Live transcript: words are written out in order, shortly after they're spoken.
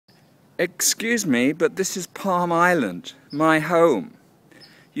Excuse me, but this is Palm Island, my home.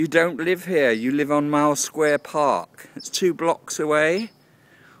 You don't live here, you live on Mile Square Park. It's 2 blocks away.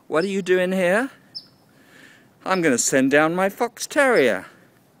 What are you doing here? I'm going to send down my fox terrier.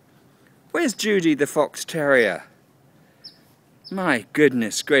 Where's Judy the fox terrier? My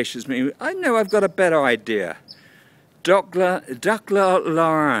goodness gracious me, I know I've got a better idea. Duck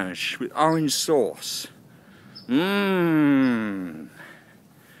l'orange with orange sauce. Mmm.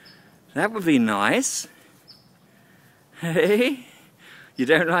 That would be nice. Hey? You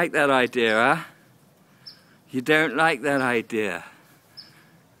don't like that idea, huh? You don't like that idea.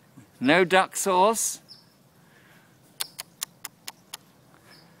 No duck sauce?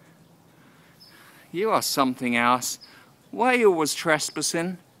 You are something else. Why are you always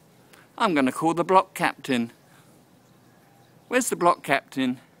trespassing? I'm going to call the block captain. Where's the block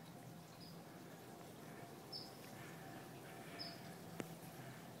captain?